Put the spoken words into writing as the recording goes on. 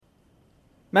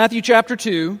Matthew chapter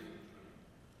 2,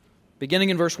 beginning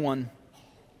in verse 1.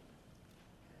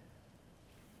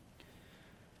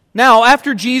 Now,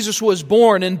 after Jesus was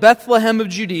born in Bethlehem of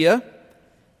Judea,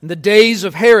 in the days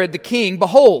of Herod the king,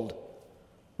 behold,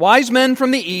 wise men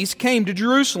from the east came to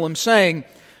Jerusalem, saying,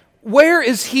 "Where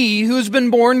is he who has been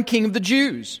born King of the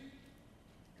Jews?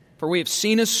 For we have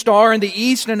seen his star in the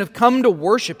east and have come to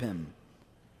worship him."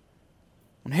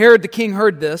 When Herod the king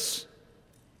heard this,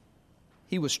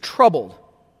 he was troubled,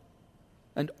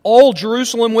 and all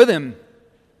Jerusalem with him.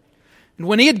 And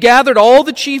when he had gathered all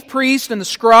the chief priests and the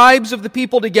scribes of the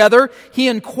people together, he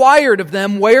inquired of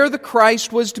them where the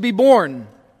Christ was to be born.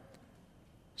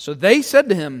 So they said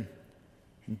to him,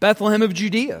 "In Bethlehem of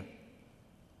Judea.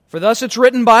 For thus it's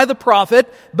written by the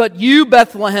prophet, 'But you,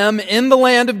 Bethlehem, in the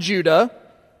land of Judah,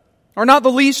 are not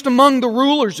the least among the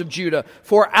rulers of Judah,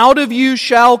 for out of you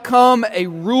shall come a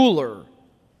ruler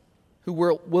who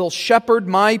will shepherd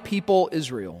my people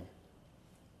Israel.'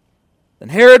 Then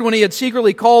Herod, when he had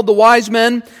secretly called the wise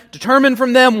men, determined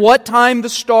from them what time the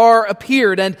star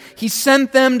appeared, and he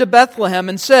sent them to Bethlehem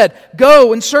and said,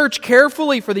 'Go and search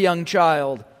carefully for the young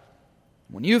child.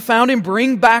 When you have found him,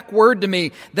 bring back word to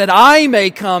me, that I may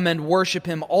come and worship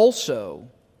him also.'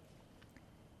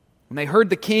 When they heard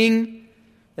the king,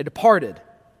 they departed.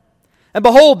 And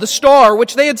behold, the star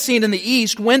which they had seen in the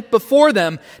east went before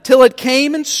them, till it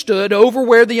came and stood over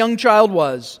where the young child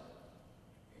was.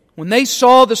 When they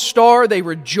saw the star, they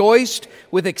rejoiced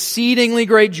with exceedingly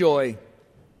great joy.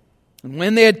 And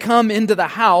when they had come into the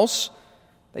house,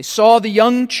 they saw the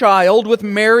young child with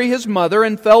Mary his mother,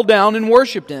 and fell down and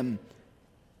worshipped him.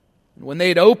 And when they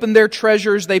had opened their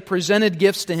treasures, they presented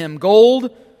gifts to him,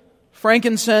 gold,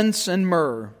 frankincense, and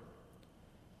myrrh.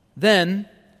 Then,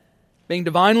 being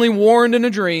divinely warned in a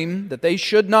dream that they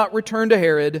should not return to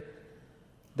Herod,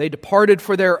 they departed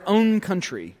for their own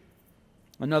country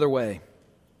another way."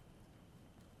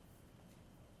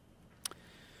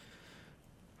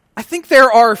 I think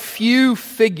there are few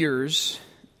figures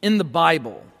in the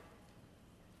Bible,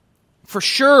 for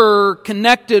sure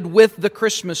connected with the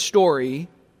Christmas story,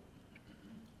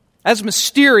 as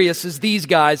mysterious as these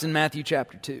guys in Matthew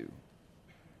chapter 2.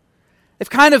 They've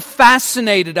kind of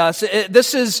fascinated us.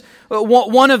 This is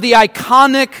one of the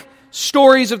iconic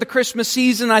stories of the Christmas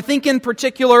season. I think in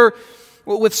particular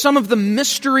with some of the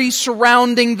mystery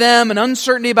surrounding them and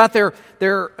uncertainty about their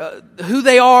who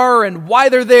they are and why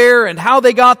they're there and how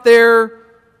they got there.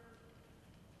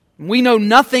 We know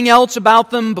nothing else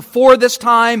about them before this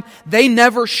time. They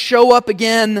never show up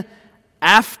again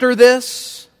after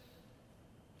this.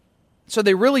 So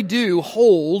they really do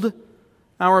hold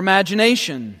our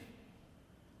imagination.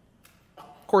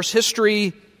 Of course,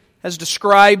 history has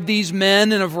described these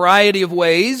men in a variety of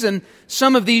ways, and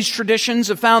some of these traditions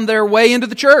have found their way into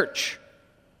the church.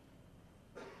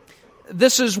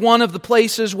 This is one of the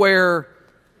places where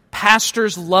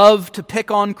pastors love to pick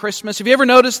on Christmas. Have you ever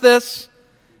noticed this?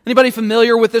 Anybody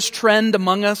familiar with this trend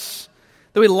among us?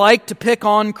 That we like to pick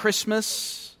on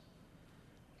Christmas?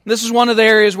 This is one of the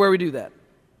areas where we do that.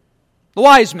 The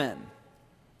wise men.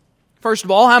 First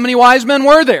of all, how many wise men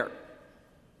were there?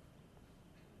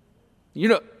 You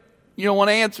don't want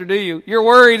to answer, do you? You're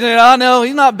worried. Oh, no,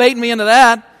 he's not baiting me into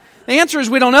that. The answer is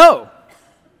we don't know.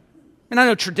 And I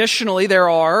know traditionally there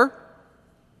are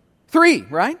 3,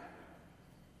 right?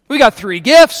 We got 3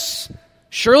 gifts.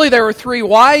 Surely there were 3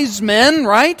 wise men,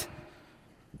 right?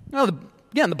 No,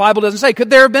 again, the Bible doesn't say. Could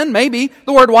there have been? Maybe.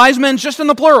 The word wise men is just in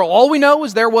the plural. All we know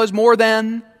is there was more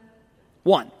than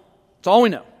 1. That's all we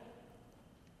know.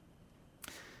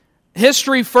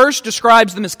 History first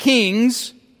describes them as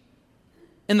kings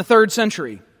in the 3rd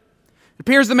century. It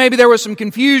appears that maybe there was some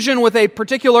confusion with a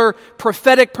particular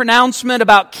prophetic pronouncement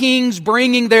about kings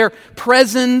bringing their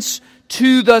presents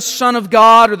to the Son of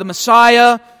God or the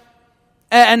Messiah.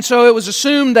 And so it was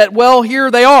assumed that, well, here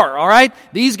they are, all right?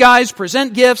 These guys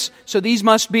present gifts, so these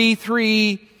must be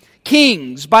 3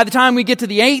 kings. By the time we get to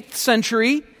the 8th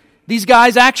century, these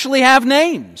guys actually have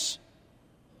names.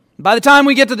 By the time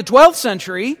we get to the 12th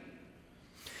century,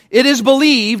 it is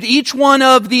believed each one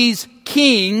of these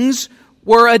kings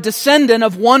were a descendant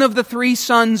of one of the 3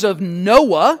 sons of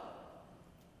Noah.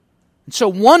 And so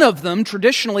one of them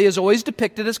traditionally is always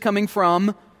depicted as coming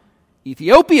from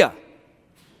Ethiopia.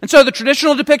 And so the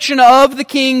traditional depiction of the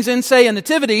kings in, say, a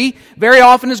nativity very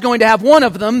often is going to have one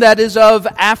of them that is of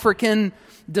African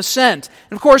descent.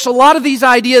 And of course, a lot of these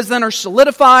ideas then are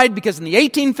solidified because in the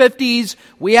 1850s,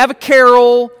 we have a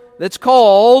carol that's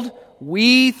called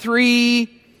 "We 3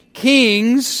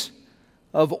 Kings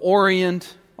of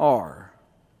Orient Are."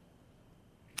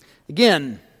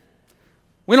 Again,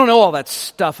 we don't know all that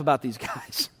stuff about these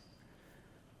guys.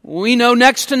 We know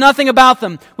next to nothing about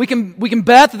them. We can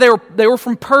bet that they were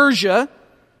from Persia.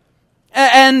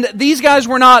 And these guys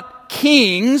were not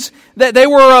kings. That they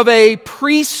were of a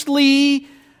priestly,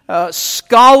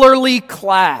 scholarly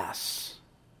class.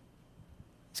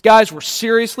 These guys were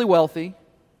seriously wealthy,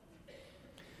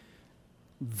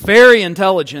 very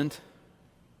intelligent,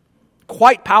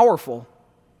 quite powerful.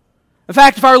 In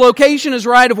fact, if our location is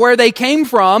right of where they came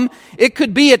from, it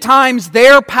could be at times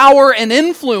their power and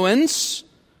influence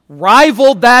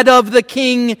rivaled that of the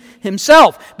king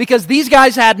himself. Because these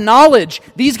guys had knowledge.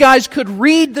 These guys could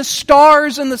read the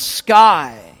stars in the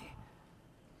sky.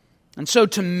 And so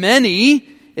to many,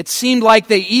 it seemed like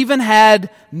they even had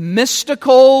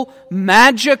mystical,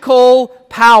 magical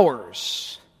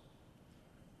powers.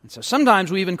 And so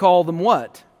sometimes we even call them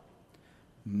what?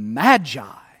 Magi,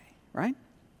 right?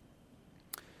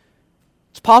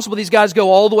 It's possible these guys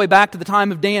go all the way back to the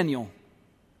time of Daniel.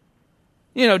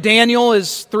 You know, Daniel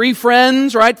is 3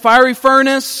 friends, right? Fiery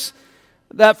furnace.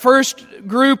 That first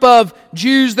group of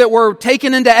Jews that were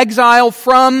taken into exile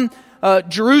from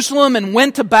Jerusalem and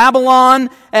went to Babylon.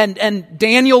 And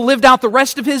Daniel lived out the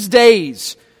rest of his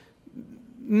days.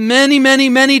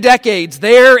 Many decades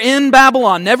there in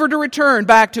Babylon, never to return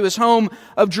back to his home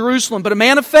of Jerusalem, but a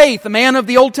man of faith, a man of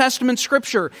the Old Testament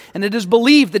Scripture. And it is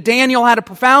believed that Daniel had a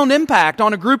profound impact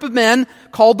on a group of men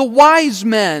called the wise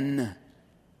men.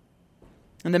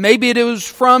 And then maybe it was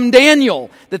from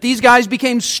Daniel that these guys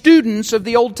became students of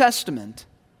the Old Testament.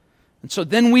 And so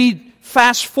then we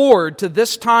fast forward to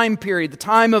this time period, the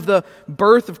time of the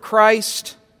birth of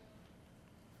Christ.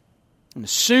 And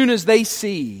as soon as they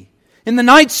see in the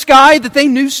night sky that they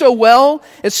knew so well,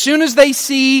 as soon as they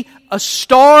see a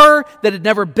star that had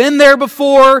never been there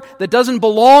before, that doesn't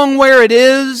belong where it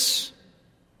is,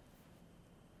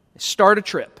 they start a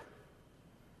trip.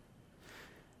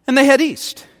 And they head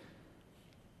east.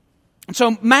 And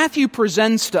so Matthew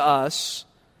presents to us,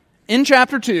 in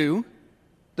chapter 2,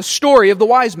 the story of the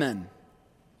wise men.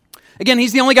 Again,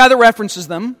 he's the only guy that references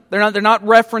them. They're not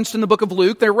referenced in the book of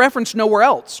Luke. They're referenced nowhere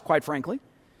else, quite frankly.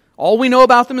 All we know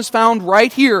about them is found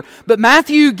right here. But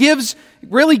Matthew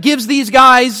really gives these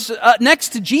guys, next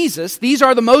to Jesus, these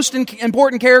are the most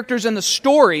important characters in the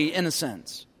story, in a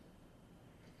sense.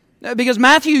 Because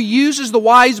Matthew uses the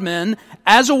wise men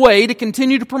as a way to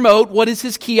continue to promote what is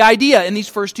his key idea in these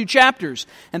first 2 chapters.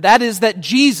 And that is that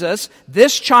Jesus,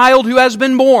 this child who has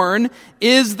been born,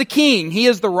 is the king. He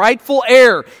is the rightful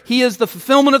heir. He is the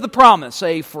fulfillment of the promise.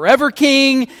 A forever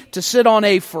king to sit on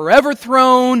a forever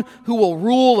throne who will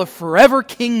rule a forever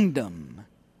kingdom.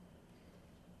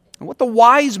 And what the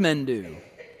wise men do,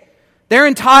 their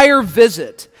entire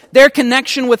visit, their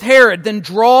connection with Herod then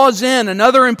draws in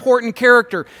another important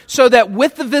character, so that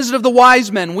with the visit of the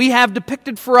wise men, we have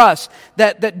depicted for us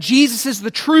that Jesus is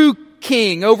the true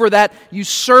king over that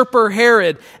usurper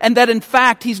Herod, and that in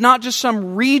fact he's not just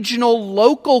some regional,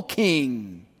 local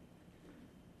king.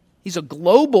 He's a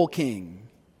global king.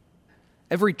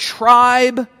 Every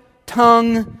tribe,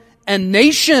 tongue, and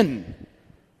nation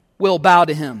will bow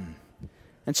to him.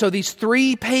 And so these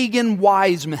 3 pagan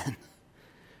wise men,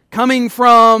 coming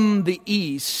from the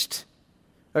east,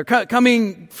 or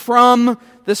coming from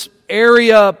this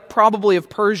area probably of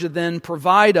Persia, then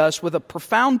provide us with a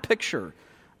profound picture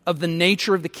of the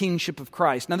nature of the kingship of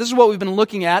Christ. Now, this is what we've been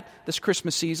looking at this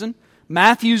Christmas season.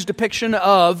 Matthew's depiction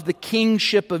of the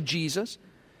kingship of Jesus.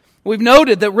 We've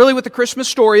noted that really what the Christmas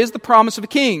story is the promise of a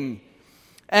king.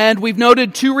 And we've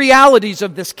noted 2 realities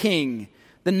of this king.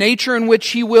 The nature in which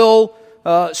he will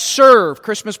serve.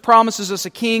 Christmas promises us a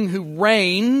king who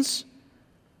reigns.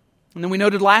 And then we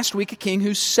noted last week a king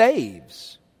who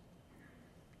saves.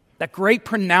 That great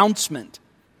pronouncement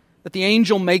that the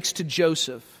angel makes to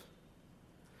Joseph.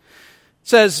 It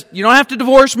says, you don't have to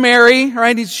divorce Mary,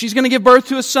 right? She's going to give birth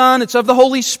to a son. It's of the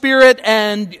Holy Spirit,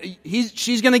 and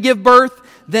she's going to give birth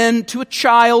then to a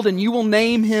child, and you will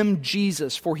name him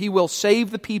Jesus, for he will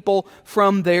save the people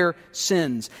from their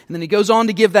sins. And then he goes on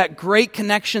to give that great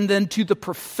connection then to the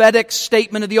prophetic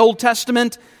statement of the Old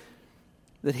Testament,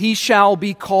 that he shall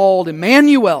be called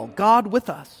Emmanuel, God with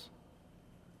us.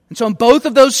 And so in both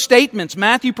of those statements,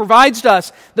 Matthew provides to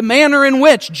us the manner in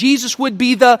which Jesus would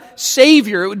be the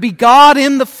Savior. It would be God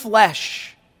in the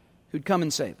flesh who'd come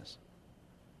and save us.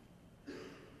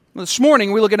 Well, this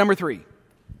morning we look at number 3.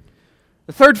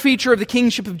 The third feature of the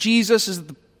kingship of Jesus is that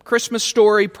the Christmas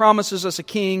story promises us a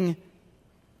king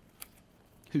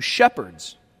who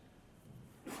shepherds.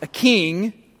 A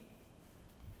king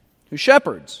who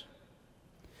shepherds.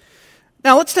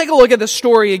 Now let's take a look at this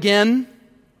story again,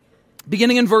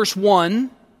 beginning in verse 1.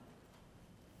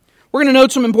 We're going to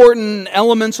note some important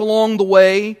elements along the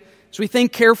way we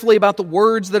think carefully about the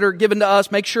words that are given to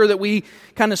us, make sure that we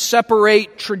kind of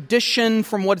separate tradition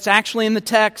from what's actually in the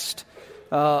text,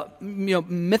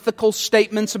 mythical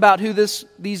statements about who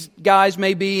these guys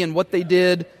may be and what they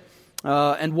did,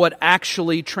 and what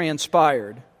actually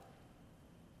transpired.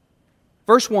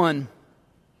 Verse 1.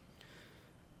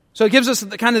 So it gives us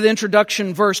kind of the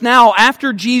introduction verse. Now,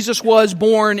 after Jesus was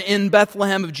born in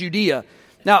Bethlehem of Judea.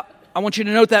 Now, I want you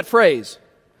to note that phrase.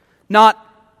 Not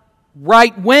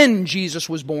right when Jesus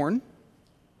was born.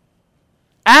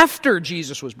 After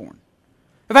Jesus was born.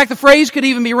 In fact, the phrase could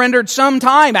even be rendered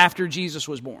sometime after Jesus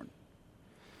was born.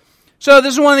 So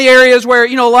this is one of the areas where,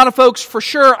 a lot of folks for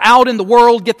sure out in the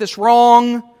world get this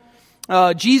wrong.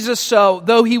 Jesus,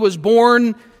 though he was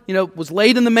born, was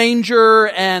laid in the manger,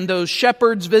 and those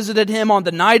shepherds visited him on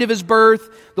the night of his birth.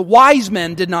 The wise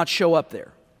men did not show up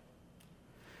there.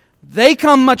 They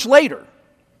come much later.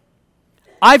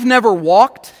 I've never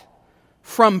walked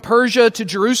from Persia to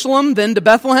Jerusalem, then to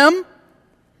Bethlehem,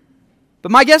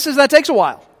 but my guess is that takes a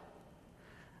while.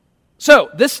 So,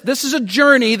 this is a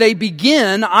journey. They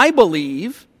begin, I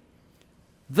believe,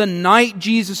 the night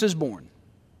Jesus is born.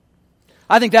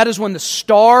 I think that is when the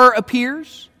star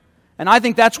appears. And I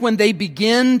think that's when they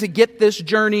begin to get this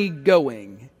journey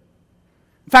going.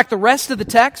 In fact, the rest of the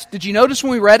text, did you notice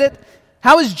when we read it?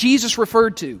 How is Jesus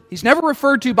referred to? He's never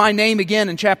referred to by name again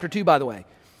in chapter 2, by the way.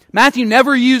 Matthew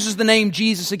never uses the name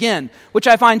Jesus again, which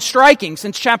I find striking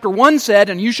since chapter 1 said,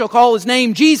 "And you shall call his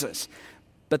name Jesus."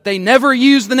 But they never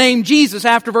use the name Jesus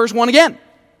after verse 1 again.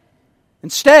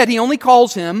 Instead, he only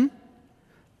calls him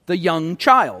the young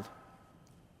child.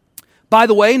 By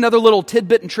the way, another little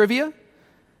tidbit in trivia.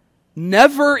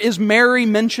 Never is Mary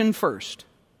mentioned first.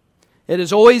 It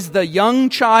is always the young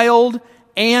child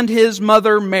and his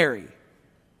mother Mary.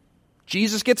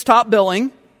 Jesus gets top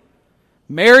billing.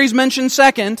 Mary's mentioned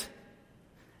second.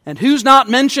 And who's not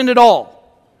mentioned at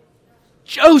all?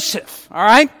 Joseph. All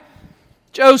right?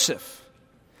 Joseph.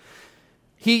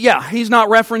 He's not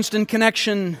referenced in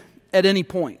connection at any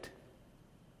point.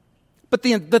 But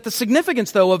the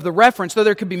significance, though, of the reference, though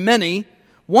there could be many,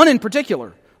 one in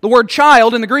particular, the word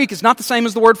child in the Greek is not the same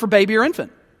as the word for baby or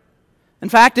infant. In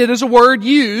fact, it is a word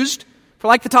used for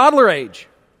like the toddler age.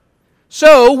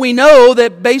 So we know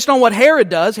that based on what Herod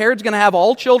does, Herod's going to have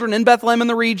all children in Bethlehem and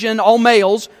the region, all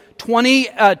males,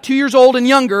 2 years old and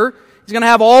younger. He's going to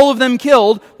have all of them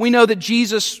killed. We know that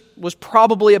Jesus was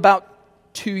probably about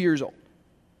 2 years old.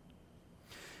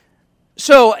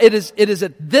 So it is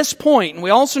at this point, and we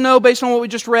also know based on what we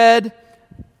just read,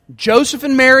 Joseph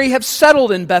and Mary have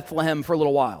settled in Bethlehem for a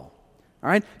little while. All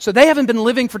right? So they haven't been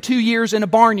living for 2 years in a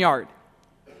barnyard.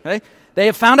 Okay? They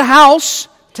have found a house.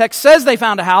 Text says they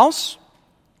found a house,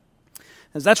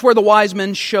 as that's where the wise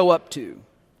men show up to.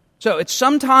 So it's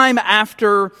sometime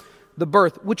after the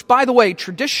birth, which, by the way,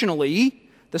 traditionally,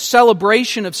 the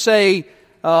celebration of, say,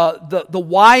 the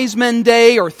Wise Men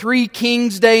Day or Three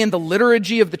Kings Day in the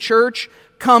liturgy of the church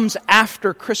comes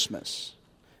after Christmas.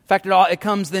 In fact, it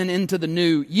comes then into the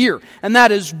new year. And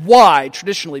that is why,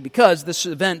 traditionally, because this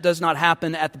event does not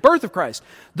happen at the birth of Christ.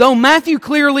 Though Matthew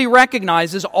clearly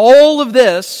recognizes all of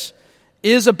this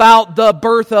is about the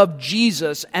birth of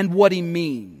Jesus and what he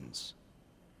means.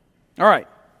 All right.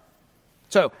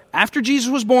 So, after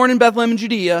Jesus was born in Bethlehem in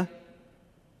Judea,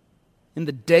 in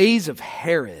the days of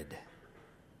Herod.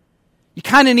 You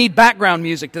kind of need background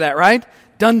music to that, right?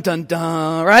 Dun, dun,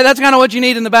 dun, right? That's kind of what you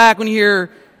need in the back when you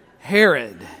hear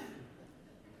Herod.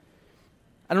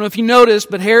 I don't know if you noticed,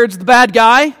 but Herod's the bad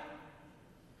guy.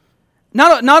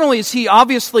 Not only is he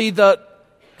obviously the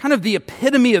kind of the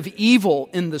epitome of evil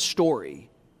in the story.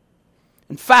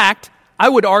 In fact, I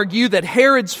would argue that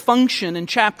Herod's function in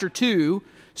chapter 2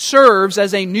 serves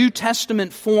as a New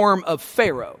Testament form of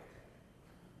Pharaoh.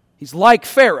 He's like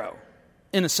Pharaoh,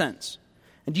 in a sense.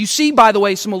 And you see, by the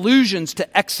way, some allusions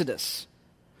to Exodus.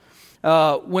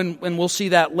 When we'll see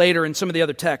that later in some of the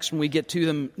other texts when we get to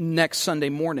them next Sunday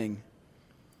morning.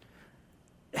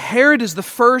 Herod is the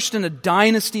first in a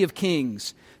dynasty of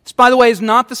kings. This, by the way, is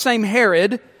not the same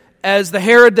Herod as the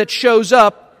Herod that shows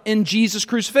up in Jesus'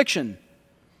 crucifixion.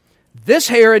 This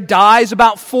Herod dies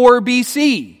about 4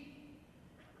 BC.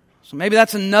 So maybe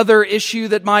that's another issue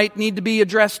that might need to be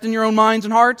addressed in your own minds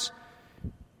and hearts.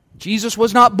 Jesus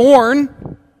was not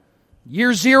born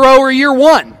year 0 or year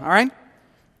 1, all right?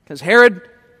 Because Herod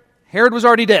was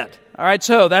already dead. All right,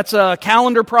 so that's a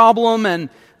calendar problem, and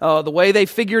the way they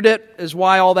figured it is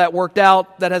why all that worked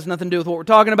out. That has nothing to do with what we're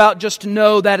talking about. Just to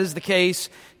know that is the case.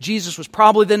 Jesus was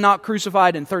probably then not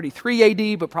crucified in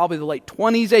 33 AD, but probably the late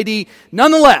 20s AD.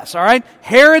 Nonetheless, all right,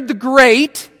 Herod the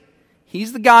Great,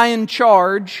 he's the guy in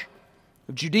charge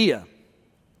of Judea.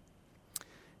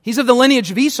 He's of the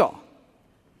lineage of Esau.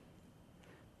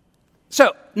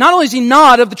 So, not only is he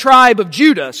not of the tribe of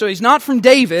Judah, so he's not from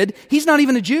David, he's not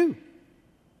even a Jew.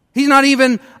 He's not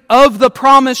even of the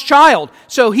promised child.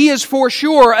 So he is for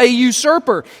sure a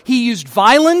usurper. He used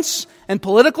violence and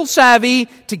political savvy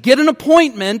to get an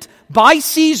appointment by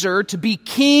Caesar to be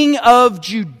king of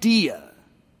Judea.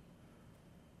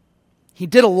 He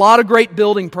did a lot of great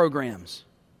building programs.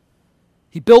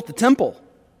 He built the temple.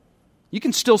 You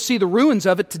can still see the ruins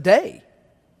of it today.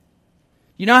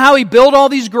 You know how he built all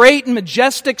these great and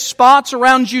majestic spots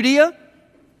around Judea?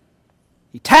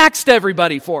 He taxed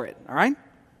everybody for it, all right?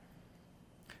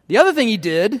 The other thing he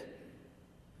did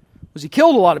was he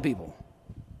killed a lot of people.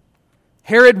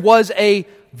 Herod was a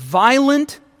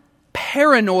violent,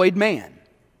 paranoid man.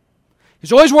 He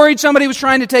was always worried somebody was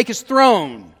trying to take his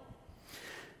throne.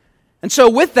 And so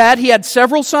with that, he had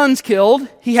several sons killed.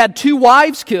 He had 2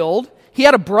 wives killed. He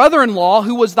had a brother-in-law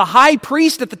who was the high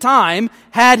priest at the time,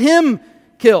 had him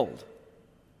killed.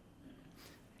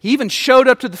 He even showed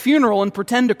up to the funeral and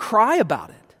pretended to cry about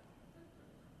it.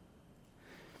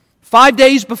 5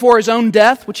 days before his own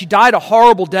death, which he died a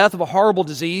horrible death of a horrible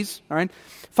disease, all right?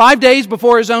 5 days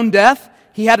before his own death,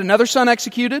 he had another son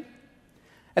executed.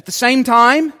 At the same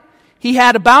time, he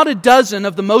had about a dozen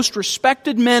of the most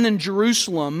respected men in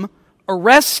Jerusalem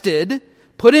arrested,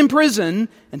 put in prison,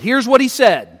 and here's what he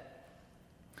said.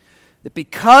 That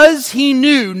because he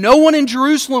knew no one in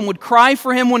Jerusalem would cry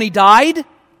for him when he died,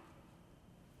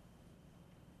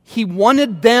 he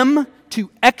wanted them to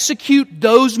execute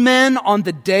those men on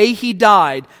the day he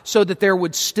died so that there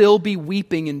would still be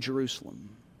weeping in Jerusalem.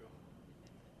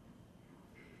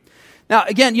 Now,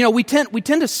 again, we tend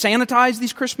to sanitize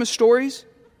these Christmas stories,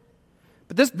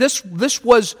 but this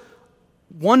was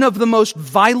one of the most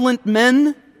violent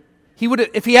men.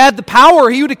 If he had the power,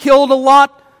 he would have killed a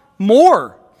lot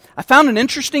more. I found an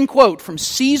interesting quote from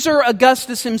Caesar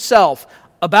Augustus himself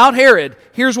about Herod.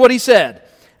 Here's what he said.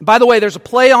 By the way, there's a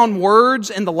play on words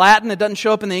in the Latin. It doesn't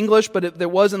show up in the English, but there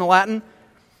was in the Latin.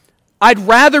 I'd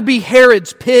rather be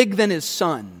Herod's pig than his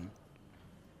son.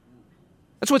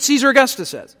 That's what Caesar Augustus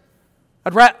says.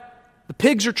 The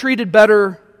pigs are treated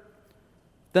better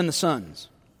than the sons.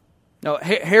 No,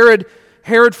 Herod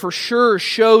for sure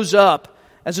shows up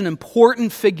as an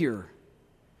important figure.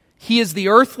 He is the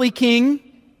earthly king,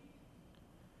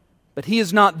 but he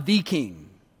is not the king.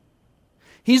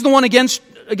 He's the one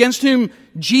against whom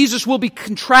Jesus will be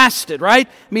contrasted, right?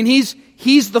 I mean,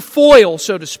 he's the foil,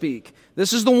 so to speak.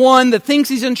 This is the one that thinks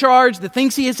he's in charge, that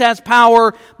thinks he has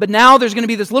power, but now there's going to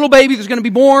be this little baby that's going to be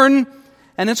born,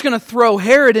 and it's going to throw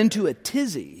Herod into a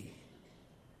tizzy.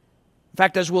 In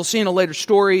fact, as we'll see in a later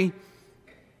story,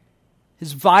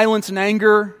 his violence and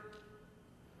anger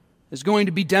is going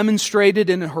to be demonstrated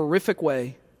in a horrific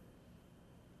way.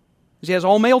 As he has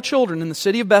all male children in the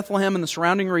city of Bethlehem and the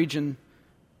surrounding region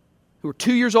who are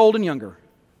 2 years old and younger,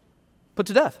 put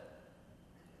to death.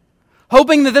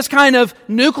 Hoping that this kind of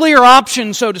nuclear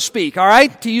option, so to speak, all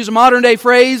right, to use a modern day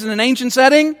phrase in an ancient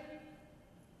setting,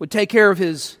 would take care of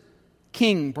his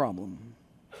king problem.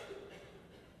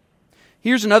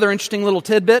 Here's another interesting little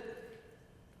tidbit.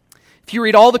 If you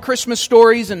read all the Christmas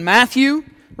stories in Matthew,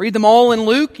 read them all in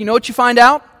Luke, you know what you find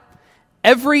out?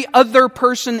 Every other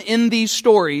person in these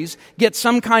stories gets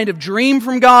some kind of dream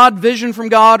from God, vision from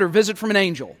God, or visit from an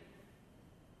angel.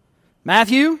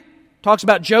 Matthew talks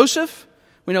about Joseph.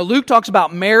 We know Luke talks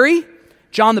about Mary,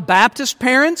 John the Baptist's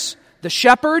parents, the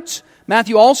shepherds.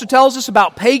 Matthew also tells us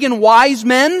about pagan wise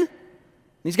men.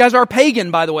 These guys are pagan,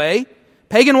 by the way.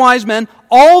 Pagan wise men.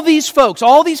 All these folks,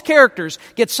 all these characters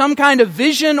get some kind of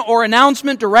vision or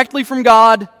announcement directly from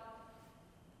God,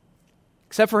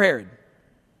 except for Herod.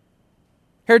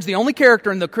 Herod's the only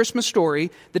character in the Christmas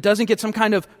story that doesn't get some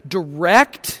kind of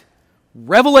direct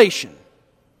revelation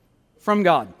from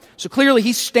God. So clearly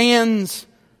he stands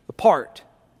apart.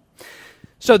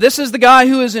 So this is the guy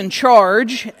who is in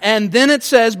charge, and then it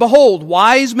says, behold,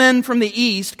 wise men from the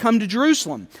east come to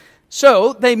Jerusalem.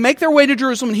 So they make their way to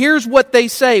Jerusalem, and here's what they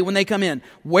say when they come in.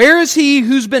 Where is he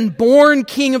who's been born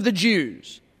King of the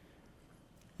Jews?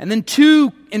 And then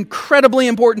 2 incredibly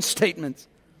important statements.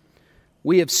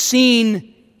 We have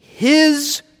seen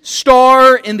his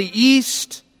star in the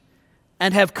east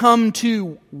and have come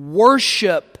to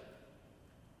worship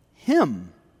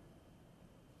him.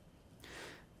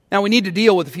 Now we need to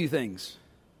deal with a few things.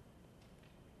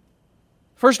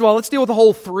 First of all, let's deal with the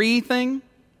whole 3 thing.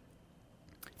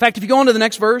 In fact, if you go on to the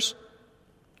next verse,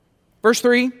 verse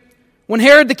 3, when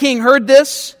Herod the king heard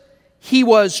this, he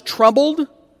was troubled,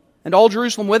 and all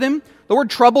Jerusalem with him. The word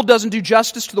troubled doesn't do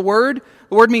justice to the word.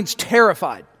 The word means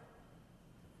terrified.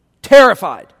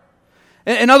 Terrified.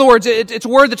 In other words, it's a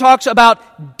word that talks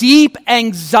about deep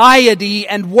anxiety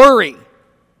and worry.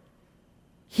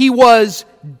 he was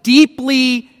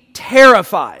deeply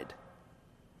terrified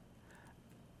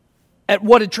at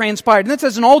what had transpired. And that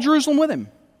says, and all Jerusalem with him.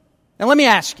 Now let me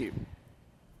ask you,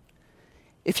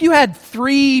 if you had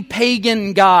 3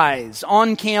 pagan guys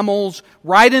on camels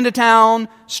ride into town,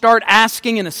 start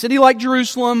asking in a city like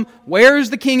Jerusalem, where is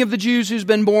the King of the Jews who's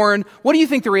been born? What do you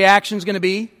think the reaction is going to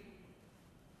be?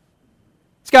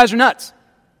 These guys are nuts.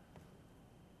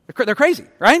 They're crazy,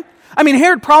 right? I mean,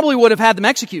 Herod probably would have had them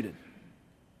executed.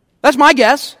 That's my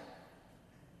guess.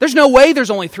 There's no way there's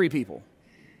only 3 people.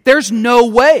 There's no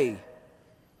way.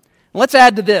 Let's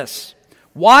add to this.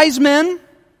 Wise men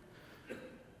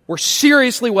were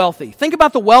seriously wealthy. Think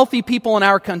about the wealthy people in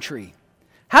our country.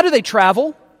 How do they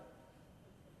travel?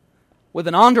 With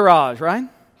an entourage, right?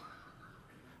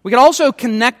 We could also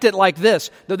connect it like this.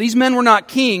 Though these men were not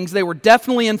kings, they were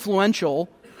definitely influential.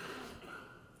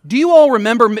 Do you all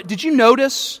remember, did you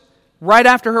notice right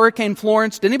after Hurricane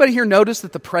Florence, did anybody here notice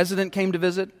that the president came to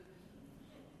visit?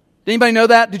 Did anybody know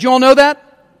that? Did you all know that?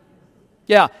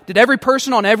 Yeah. Did every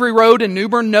person on every road in New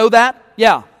Bern know that?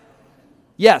 Yeah.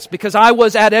 Yes, because I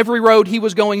was at every road he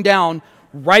was going down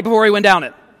right before he went down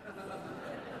it.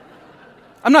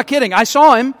 I'm not kidding. I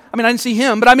saw him. I mean, I didn't see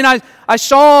him, but I mean, I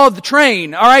saw the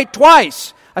train, all right,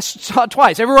 twice. I saw it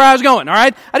twice, everywhere I was going, all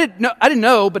right? I didn't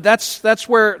know, but that's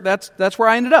where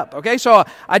I ended up, okay? So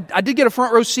I did get a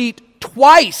front row seat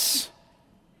twice.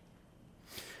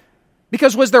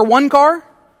 Because was there one car?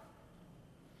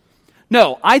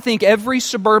 No, I think every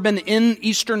suburban in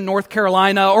eastern North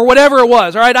Carolina, or whatever it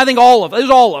was, all right? I think it was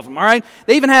all of them, all right?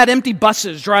 They even had empty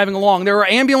buses driving along. There were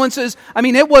ambulances. I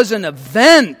mean, it was an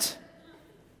event.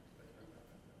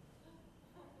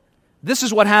 This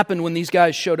is what happened when these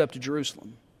guys showed up to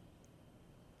Jerusalem.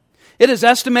 It is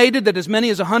estimated that as many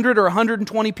as 100 or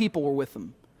 120 people were with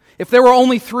them. If there were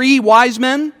only 3 wise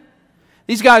men,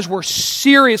 these guys were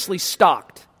seriously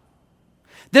stocked.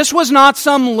 This was not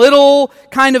some little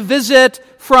kind of visit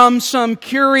from some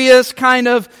curious kind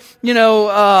of,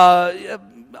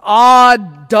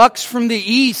 odd ducks from the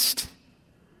east.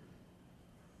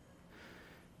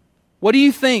 What do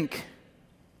you think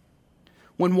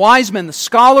when wise men, the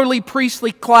scholarly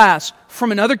priestly class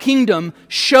from another kingdom,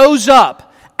 shows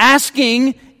up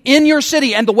asking in your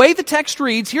city? And the way the text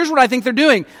reads, here's what I think they're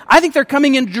doing. I think they're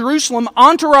coming into Jerusalem,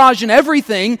 entourage and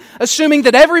everything, assuming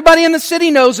that everybody in the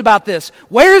city knows about this.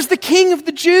 Where is the King of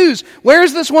the Jews? Where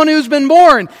is this one who's been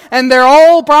born? And they're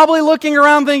all probably looking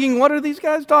around thinking, what are these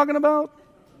guys talking about?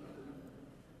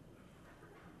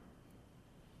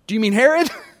 Do you mean Herod?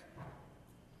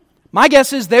 My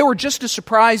guess is they were just as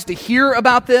surprised to hear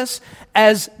about this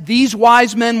as these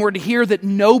wise men were to hear that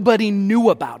nobody knew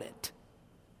about it.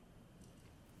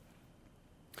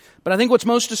 But I think what's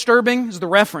most disturbing is the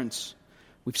reference.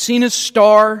 We've seen his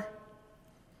star,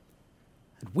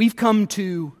 and we've come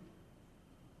to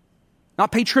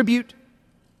not pay tribute,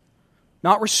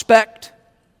 not respect.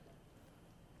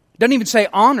 It doesn't even say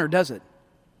honor, does it?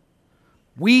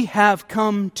 We have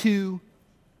come to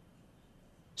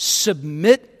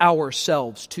submit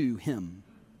ourselves to Him,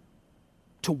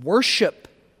 to worship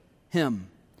Him.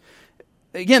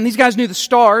 Again, these guys knew the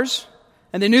stars,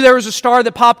 and they knew there was a star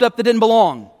that popped up that didn't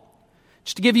belong.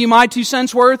 Just to give you my 2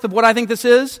 cents worth of what I think this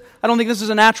is, I don't think this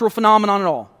is a natural phenomenon at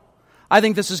all. I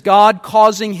think this is God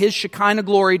causing His Shekinah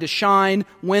glory to shine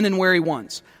when and where He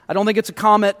wants. I don't think it's a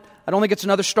comet. I don't think it's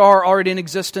another star already in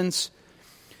existence.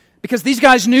 Because these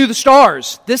guys knew the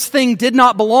stars. This thing did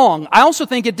not belong. I also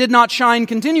think it did not shine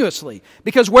continuously.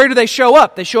 Because where do they show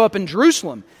up? They show up in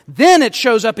Jerusalem. Then it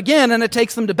shows up again and it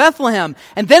takes them to Bethlehem.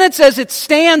 And then it says it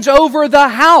stands over the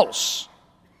house.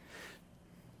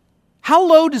 How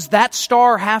low does that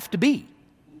star have to be?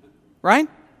 Right?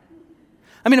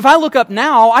 I mean, if I look up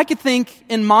now, I could think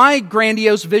in my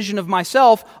grandiose vision of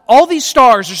myself, all these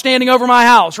stars are standing over my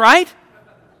house, right?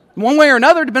 One way or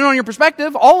another, depending on your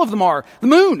perspective, all of them are. The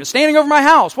moon is standing over my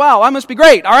house. Wow, I must be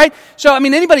great, all right? So, I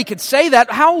mean, anybody could say that.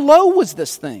 How low was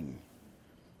this thing?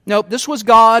 Nope, this was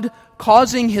God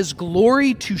causing His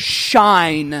glory to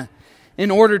shine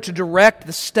in order to direct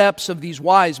the steps of these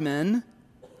wise men.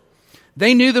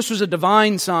 They knew this was a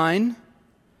divine sign.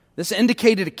 This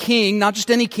indicated a king, not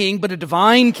just any king, but a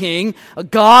divine king, a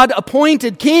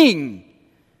God-appointed king.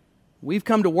 We've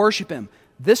come to worship Him.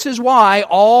 This is why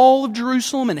all of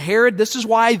Jerusalem and Herod, this is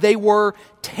why they were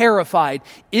terrified.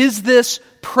 Is this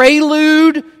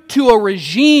prelude to a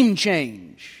regime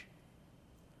change?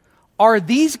 Are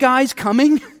these guys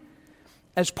coming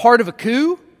as part of a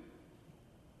coup?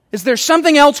 Is there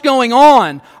something else going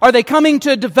on? Are they coming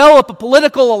to develop a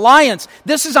political alliance?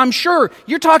 This is, I'm sure,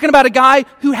 you're talking about a guy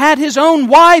who had his own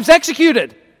wives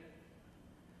executed.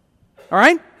 All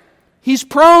right? He's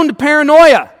prone to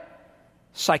paranoia,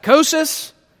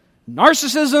 psychosis,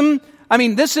 narcissism. I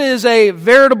mean, this is a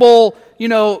veritable,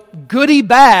 goodie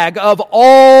bag of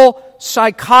all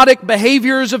psychotic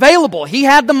behaviors available. He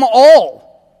had them all.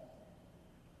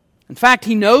 In fact,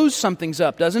 he knows something's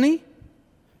up, doesn't he?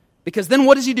 Because then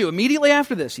what does he do? Immediately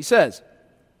after this, he says,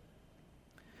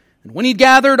 "And when he'd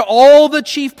gathered all the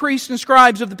chief priests and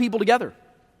scribes of the people together."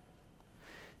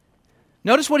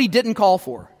 Notice what he didn't call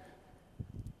for.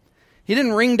 He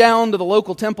didn't ring down to the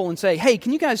local temple and say, "Hey,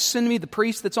 can you guys send me the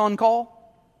priest that's on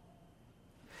call?"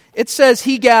 It says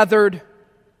he gathered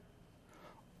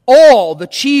all the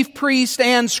chief priests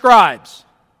and scribes.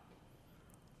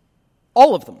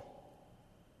 All of them.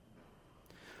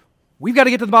 We've got to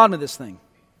get to the bottom of this thing.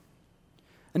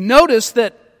 And notice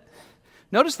that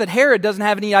Herod doesn't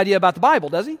have any idea about the Bible,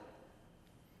 does he?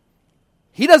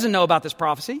 He doesn't know about this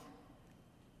prophecy.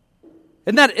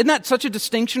 Isn't that such a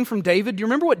distinction from David? Do you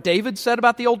remember what David said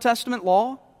about the Old Testament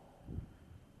law?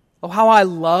 "Oh, how I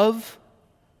love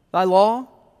thy law."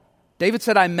 David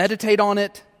said, "I meditate on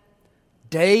it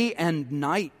day and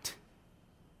night."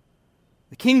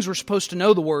 The kings were supposed to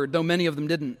know the word, though many of them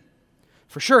didn't.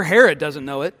 For sure, Herod doesn't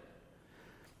know it.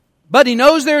 But he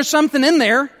knows there's something in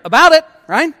there about it,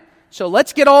 right? So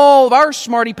let's get all of our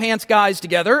smarty pants guys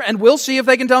together and we'll see if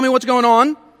they can tell me what's going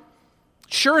on.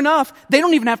 Sure enough, they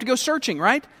don't even have to go searching,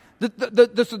 right?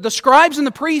 The scribes and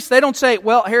the priests, they don't say,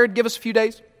 "Well, Herod, give us a few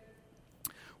days.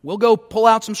 We'll go pull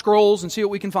out some scrolls and see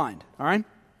what we can find." All right?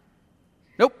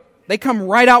 Nope. They come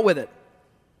right out with it.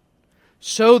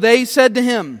 So they said to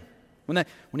him, when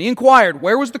he inquired,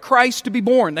 where was the Christ to be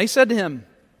born? They said to him,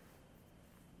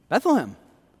 "Bethlehem."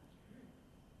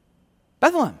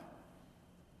 Bethlehem.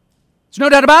 There's no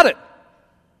doubt about it.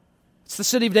 It's the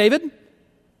city of David.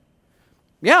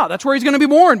 Yeah, that's where he's going to be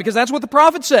born because that's what the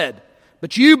prophet said.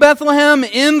 "But you, Bethlehem,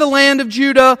 in the land of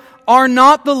Judah, are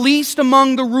not the least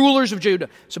among the rulers of Judah."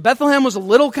 So Bethlehem was a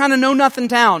little kind of know-nothing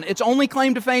town. Its only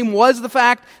claim to fame was the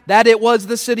fact that it was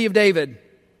the city of David.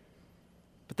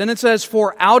 But then it says,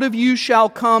 "For out of you shall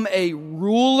come a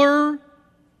ruler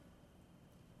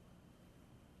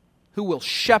who will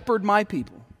shepherd my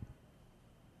people."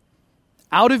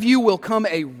 Out of you will come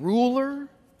a ruler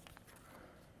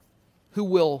who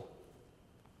will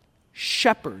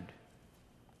shepherd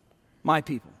my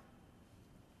people.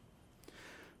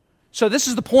 So this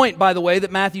is the point, by the way,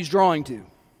 that Matthew's drawing to.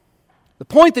 The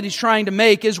point that he's trying to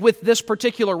make is with this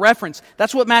particular reference.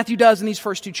 That's what Matthew does in these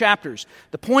first two chapters.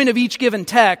 The point of each given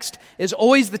text is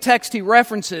always the text he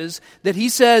references that he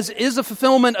says is a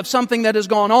fulfillment of something that has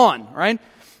gone on, right?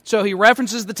 So he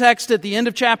references the text at the end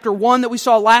of chapter 1 that we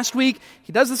saw last week.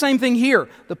 He does the same thing here.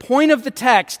 The point of the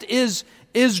text is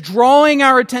drawing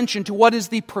our attention to what is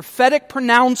the prophetic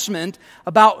pronouncement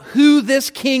about who this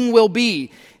king will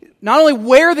be. Not only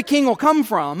where the king will come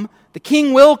from, the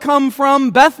king will come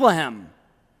from Bethlehem,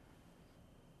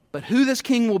 but who this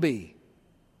king will be.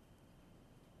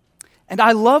 And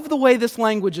I love the way this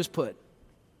language is put.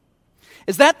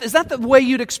 Is that the way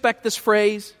you'd expect this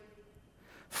phrase?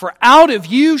 "For out of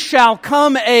you shall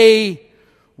come a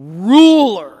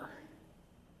ruler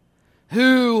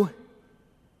who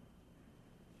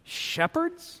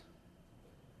shepherds?"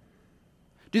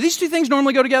 Do these two things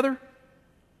normally go together?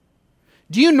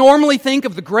 Do you normally think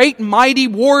of the great and mighty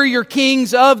warrior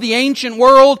kings of the ancient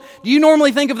world? Do you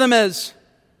normally think of them as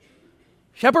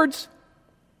shepherds?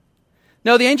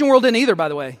 No, the ancient world didn't either, by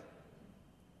the way.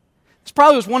 This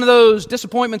probably was one of those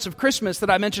disappointments of Christmas that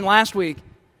I mentioned last week.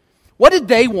 What did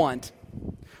they want?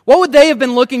 What would they have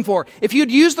been looking for? If you'd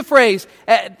used the phrase,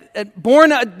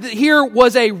 born here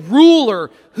was a ruler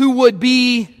who would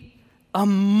be a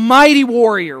mighty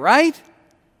warrior, right?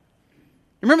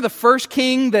 Remember the first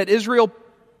king that Israel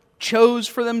chose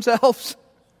for themselves?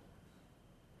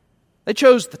 They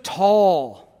chose the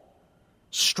tall,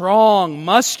 strong,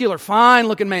 muscular,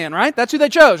 fine-looking man, right? That's who they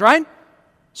chose, right?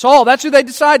 Saul, that's who they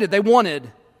decided they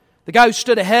wanted. The guy who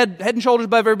stood head and shoulders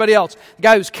above everybody else. The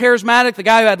guy who was charismatic. The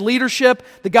guy who had leadership.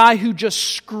 The guy who just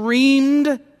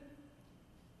screamed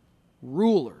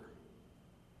ruler,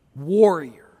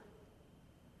 warrior.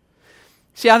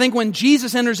 See, I think when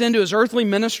Jesus enters into his earthly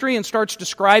ministry and starts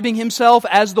describing himself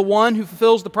as the one who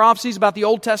fulfills the prophecies about the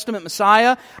Old Testament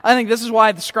Messiah, I think this is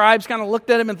why the scribes kind of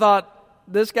looked at him and thought,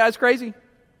 this guy's crazy.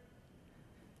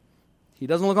 He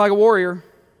doesn't look like a warrior.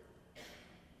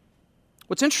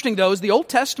 What's interesting, though, is the Old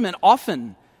Testament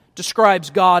often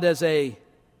describes God as a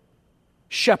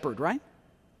shepherd, right?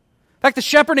 In fact, the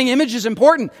shepherding image is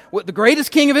important. The greatest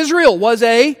king of Israel was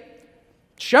a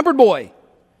shepherd boy.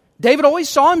 David always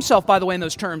saw himself, by the way, in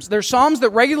those terms. There are Psalms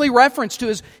that regularly reference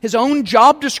to his own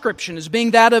job description as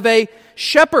being that of a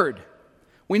shepherd.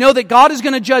 We know that God is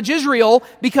going to judge Israel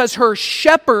because her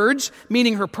shepherds,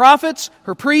 meaning her prophets,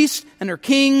 her priests, and her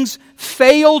kings,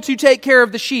 fail to take care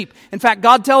of the sheep. In fact,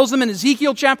 God tells them in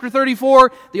Ezekiel chapter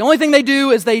 34, the only thing they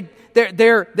do is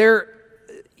they're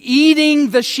eating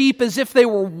the sheep as if they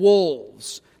were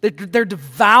wolves. They're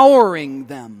devouring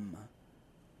them.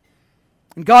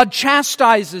 And God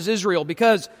chastises Israel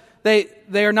because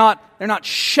they're not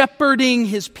shepherding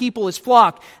His people, His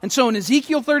flock. And so in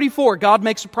Ezekiel 34, God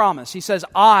makes a promise. He says,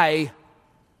 I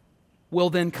will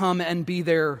then come and be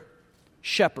their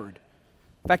shepherd.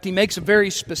 In fact, He makes a very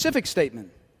specific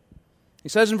statement. He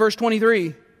says in verse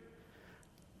 23,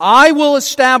 I will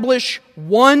establish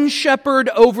one shepherd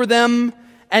over them,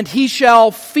 and he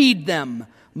shall feed them.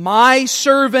 My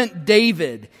servant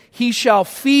David, he shall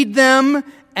feed them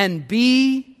and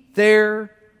be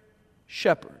their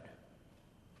shepherd.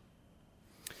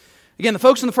 Again, the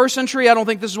folks in the first century, I don't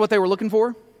think this is what they were looking for.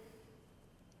 In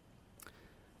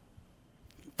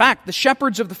fact, the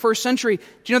shepherds of the first century, do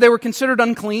you know they were considered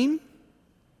unclean?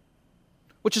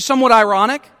 Which is somewhat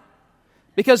ironic,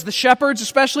 because the shepherds,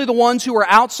 especially the ones who were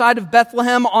outside of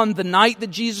Bethlehem on the night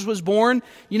that Jesus was born,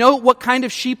 you know what kind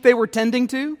of sheep they were tending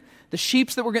to? The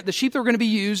sheep that were going to be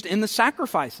used in the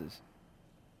sacrifices.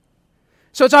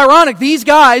 So it's ironic, these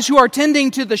guys who are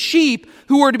tending to the sheep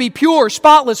who were to be pure,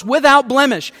 spotless, without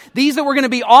blemish, these that were going to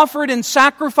be offered in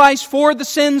sacrifice for the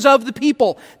sins of the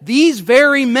people, these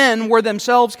very men were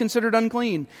themselves considered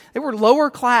unclean. They were lower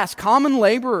class, common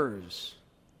laborers.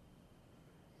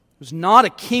 It was not a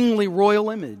kingly royal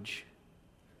image.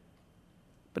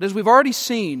 But as we've already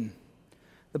seen,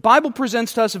 the Bible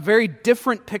presents to us a very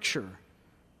different picture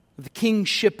of the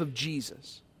kingship of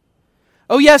Jesus.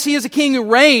 Oh yes, He is a king who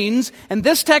reigns, and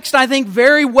this text I think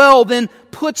very well then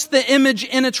puts the image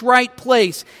in its right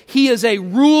place. He is a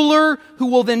ruler who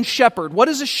will then shepherd. What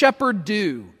does a shepherd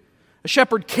do? A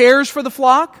shepherd cares for the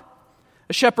flock.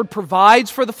 A shepherd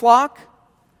provides for the flock.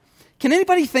 Can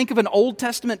anybody think of an Old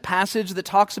Testament passage that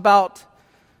talks about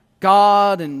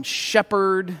God and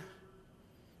shepherd?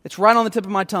 It's right on the tip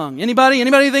of my tongue. Anybody?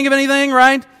 Anybody think of anything,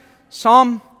 right?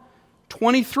 Psalm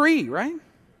 23, right?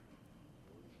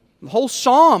 The whole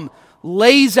psalm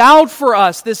lays out for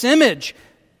us this image.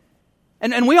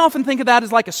 And we often think of that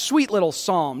as like a sweet little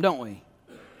psalm, don't we?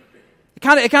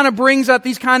 It kind of brings up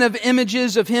these kind of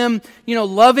images of Him,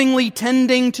 lovingly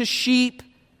tending to sheep.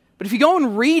 But if you go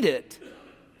and read it,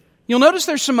 you'll notice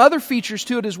there's some other features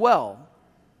to it as well.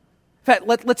 In fact,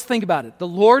 let's think about it. The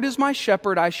Lord is my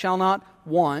shepherd, I shall not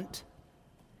want.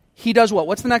 He does what?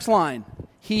 What's the next line?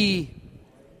 He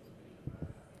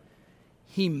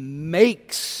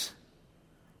makes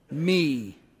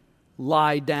me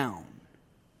lie down.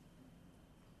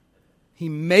 He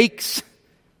makes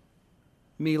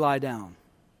me lie down.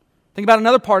 Think about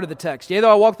another part of the text. Yea,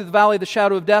 though I walk through the valley of the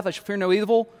shadow of death, I shall fear no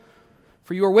evil,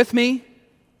 for you are with me.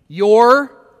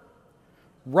 Your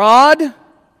rod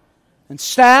and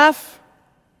staff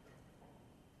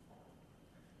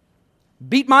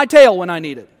beat my tail when I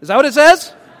need it. Is that what it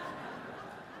says?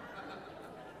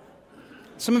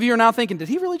 Some of you are now thinking, did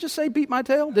he really just say beat my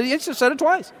tail? Did he just said it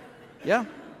twice? Yeah,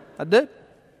 I did.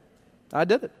 I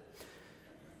did it.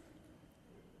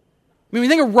 When you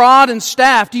think of rod and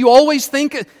staff, do you always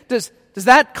think, does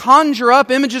that conjure up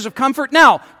images of comfort?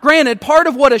 Now, granted, part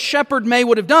of what a shepherd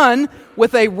would have done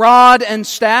with a rod and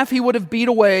staff, he would have beat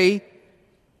away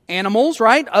animals,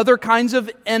 right? Other kinds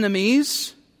of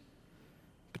enemies.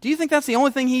 But do you think that's the only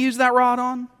thing he used that rod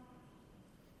on?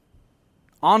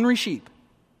 Ornery sheep.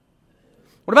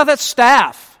 What about that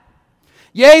staff?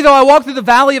 Yea, though I walk through the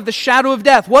valley of the shadow of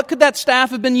death. What could that staff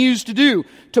have been used to do?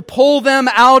 To pull them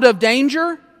out of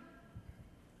danger?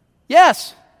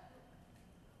 Yes.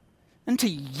 And to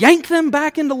yank them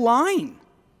back into line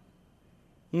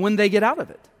when they get out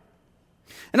of it.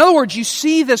 In other words, you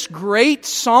see this great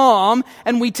psalm,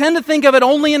 and we tend to think of it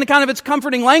only in kind of its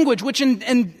comforting language, which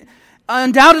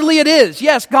undoubtedly it is.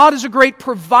 Yes, God is a great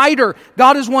provider.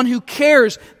 God is one who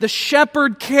cares. The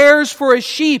shepherd cares for his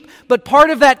sheep. But part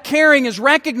of that caring is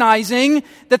recognizing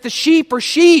that the sheep are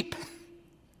sheep.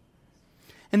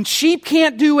 And sheep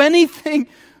can't do anything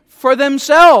for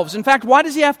themselves. In fact, why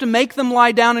does he have to make them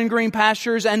lie down in green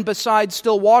pastures and beside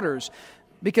still waters?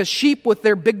 Because sheep with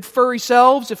their big furry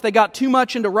selves, if they got too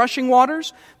much into rushing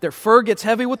waters, their fur gets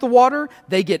heavy with the water,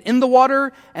 they get in the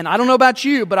water, and I don't know about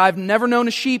you, but I've never known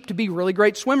a sheep to be really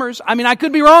great swimmers. I mean, I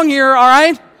could be wrong here, all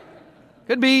right?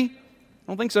 Could be. I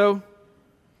don't think so.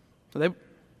 It's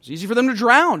easy for them to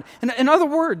drown. And in other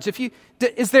words,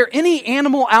 is there any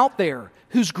animal out there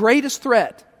whose greatest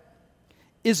threat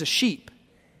is a sheep?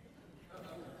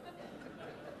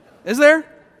 Is there?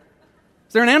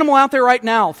 Is there an animal out there right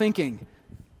now thinking,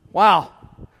 wow,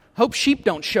 Hope sheep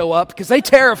don't show up because they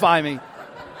terrify me.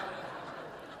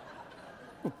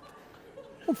 I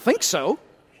don't think so.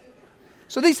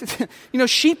 So these,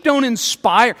 sheep don't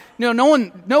inspire. No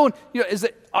one.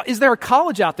 Is there a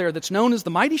college out there that's known as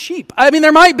the Mighty Sheep? I mean,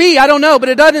 there might be. I don't know, but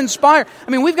it doesn't inspire. I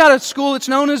mean, we've got a school that's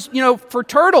known as, for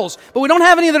turtles, but we don't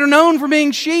have any that are known for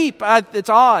being sheep. It's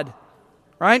odd,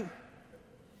 right?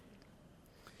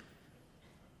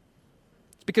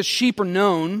 It's because sheep are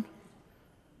known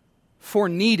for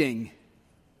needing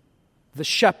the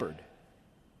shepherd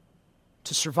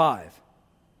to survive.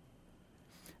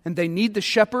 And they need the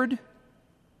shepherd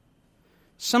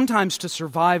sometimes to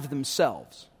survive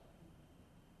themselves.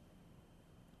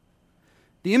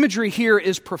 The imagery here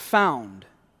is profound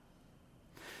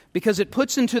because it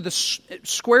puts into the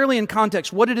squarely in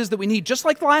context what it is that we need, just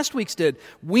like the last week's did.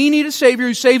 We need a Savior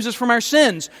who saves us from our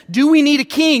sins. Do we need a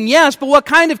king? Yes, but what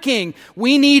kind of king?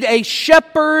 We need a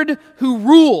shepherd who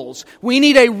rules. We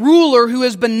need a ruler who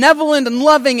is benevolent and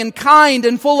loving and kind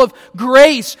and full of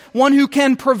grace, one who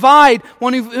can provide,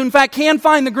 one who in fact can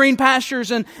find the green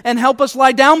pastures and help us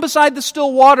lie down beside the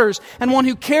still waters, and one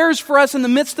who cares for us in the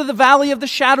midst of the valley of the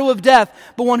shadow of death,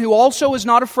 but one who also is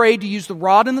not afraid to use the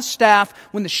rod and the staff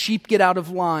when the sheep get out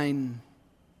of line.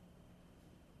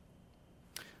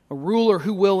 A ruler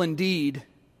who will indeed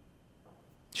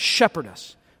shepherd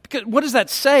us. Because what does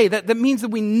that say? That means that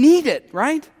we need it,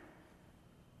 right?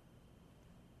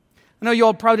 I know you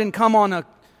all probably didn't come on a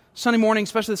Sunday morning,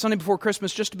 especially the Sunday before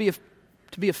Christmas, just to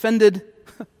be offended.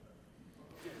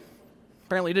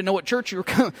 Apparently you didn't know what church you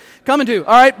were coming to.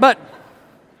 All right, but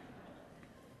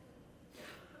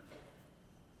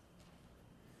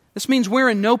this means we're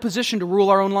in no position to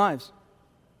rule our own lives.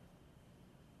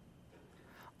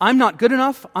 I'm not good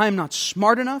enough. I'm not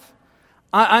smart enough.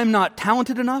 I'm not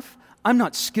talented enough. I'm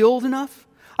not skilled enough.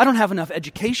 I don't have enough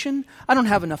education. I don't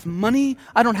have enough money.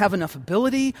 I don't have enough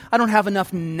ability. I don't have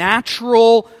enough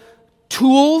natural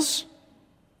tools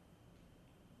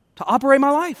to operate my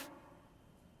life.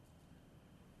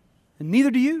 And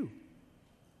neither do you.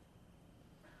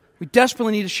 We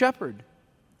desperately need a shepherd.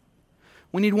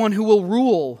 We need one who will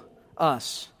rule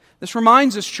us. This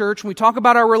reminds us, church, when we talk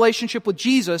about our relationship with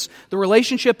Jesus, the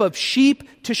relationship of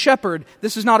sheep to shepherd,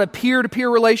 this is not a peer-to-peer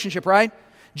relationship, right?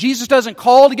 Jesus doesn't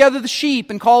call together the sheep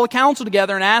and call the council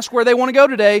together and ask where they want to go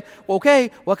today. Well,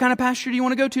 okay, what kind of pasture do you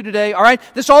want to go to today? All right,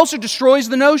 this also destroys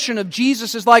the notion of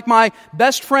Jesus as like my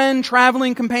best friend,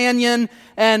 traveling companion,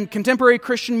 and contemporary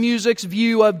Christian music's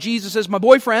view of Jesus as my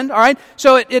boyfriend. All right,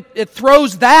 so it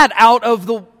throws that out of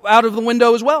the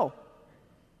window as well.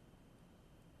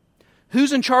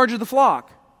 Who's in charge of the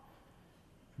flock?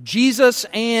 Jesus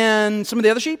and some of the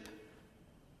other sheep?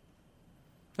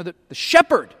 No, the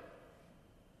shepherd.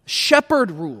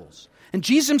 Shepherd rules. And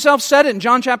Jesus himself said it in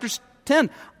John chapter 10.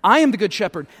 I am the good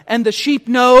shepherd, and the sheep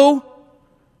know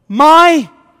my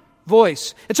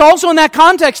voice. It's also in that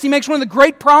context he makes one of the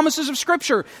great promises of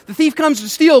Scripture. The thief comes to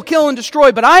steal, kill, and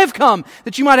destroy, but I have come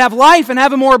that you might have life and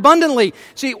have it more abundantly.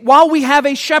 See, while we have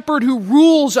a shepherd who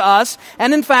rules us,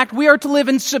 and in fact we are to live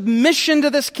in submission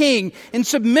to this king, in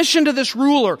submission to this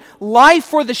ruler, life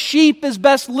for the sheep is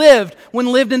best lived when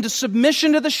lived into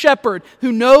submission to the shepherd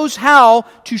who knows how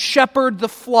to shepherd the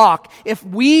flock. If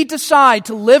we decide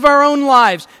to live our own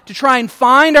lives, to try and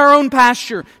find our own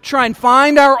pasture, to try and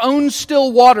find our own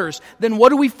still waters, then what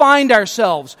do we find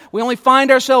ourselves? We only find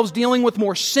ourselves dealing with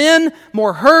more sin,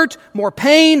 more hurt, more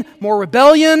pain, more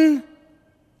rebellion,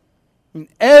 and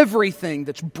everything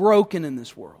that's broken in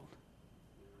this world.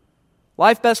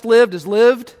 Life best lived is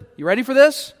lived, you ready for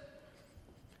this?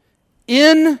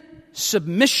 In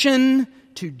submission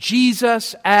to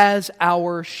Jesus as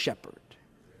our shepherd.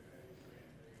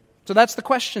 So that's the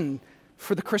question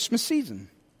for the Christmas season.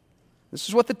 This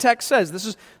is what the text says. This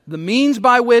is the means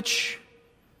by which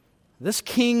this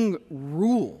king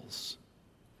rules.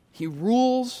 He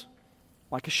rules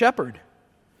like a shepherd.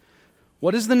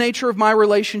 What is the nature of my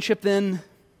relationship then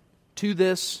to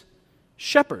this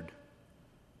shepherd?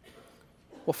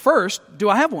 Well, first, do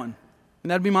I have one?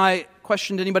 And that'd be my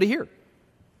question to anybody here.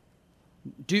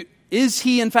 Is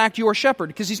he in fact your shepherd?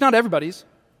 Because he's not everybody's.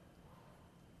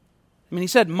 I mean, he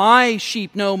said, my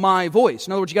sheep know my voice.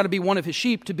 In other words, you got to be one of his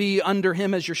sheep to be under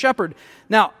him as your shepherd.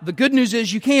 Now, the good news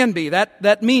is you can be.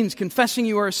 That means confessing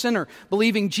you are a sinner,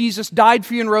 believing Jesus died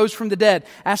for you and rose from the dead,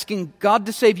 asking God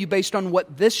to save you based on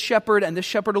what this shepherd and this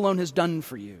shepherd alone has done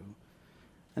for you.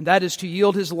 And that is to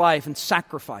yield his life and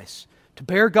sacrifice, to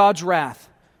bear God's wrath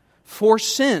for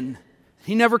sin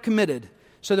he never committed,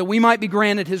 so that we might be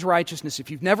granted his righteousness.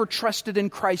 If you've never trusted in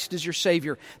Christ as your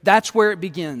Savior, that's where it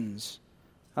begins.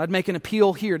 I'd make an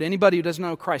appeal here to anybody who doesn't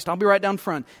know Christ. I'll be right down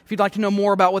front if you'd like to know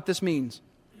more about what this means.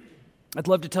 I'd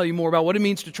love to tell you more about what it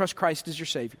means to trust Christ as your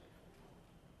Savior.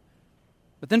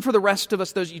 But then for the rest of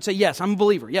us, those you'd say, yes, I'm a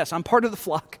believer. Yes, I'm part of the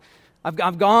flock.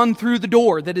 I've gone through the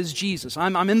door that is Jesus.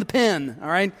 I'm in the pen, all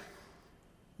right?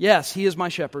 Yes, He is my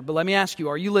shepherd. But let me ask you,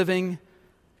 are you living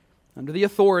under the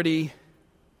authority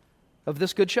of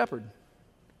this good shepherd?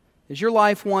 Is your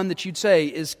life one that you'd say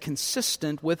is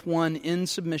consistent with one in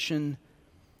submission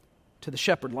to the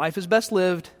shepherd? Life is best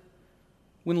lived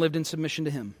when lived in submission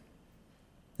to Him.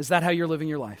 Is that how you're living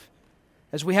your life?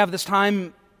 As we have this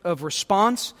time of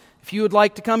response, if you would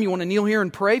like to come, you want to kneel here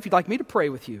and pray, if you'd like me to pray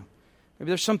with you. Maybe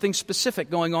there's something specific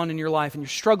going on in your life and you're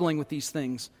struggling with these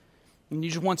things, and you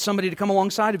just want somebody to come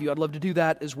alongside of you. I'd love to do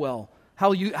that as well. How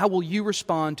will you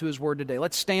respond to His Word today?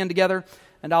 Let's stand together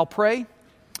and I'll pray.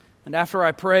 And after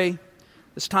I pray,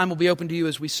 this time will be open to you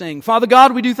as we sing. Father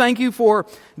God, we do thank You for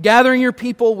gathering Your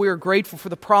people. We are grateful for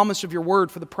the promise of Your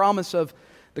Word, for the promise of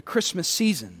the Christmas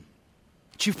season.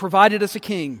 That You've provided us a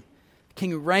King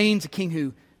who reigns, a King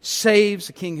who saves,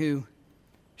 a King who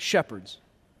shepherds.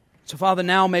 So Father,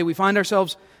 now may we find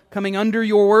ourselves coming under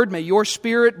Your Word. May Your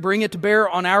Spirit bring it to bear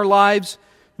on our lives.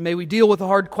 May we deal with the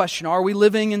hard question, are we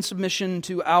living in submission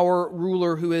to our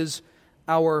ruler who is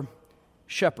our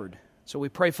shepherd? So we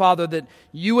pray, Father, that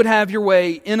You would have Your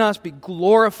way in us, be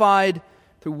glorified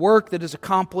through work that is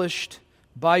accomplished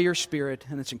by Your Spirit.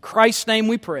 And it's in Christ's name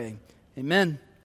we pray. Amen.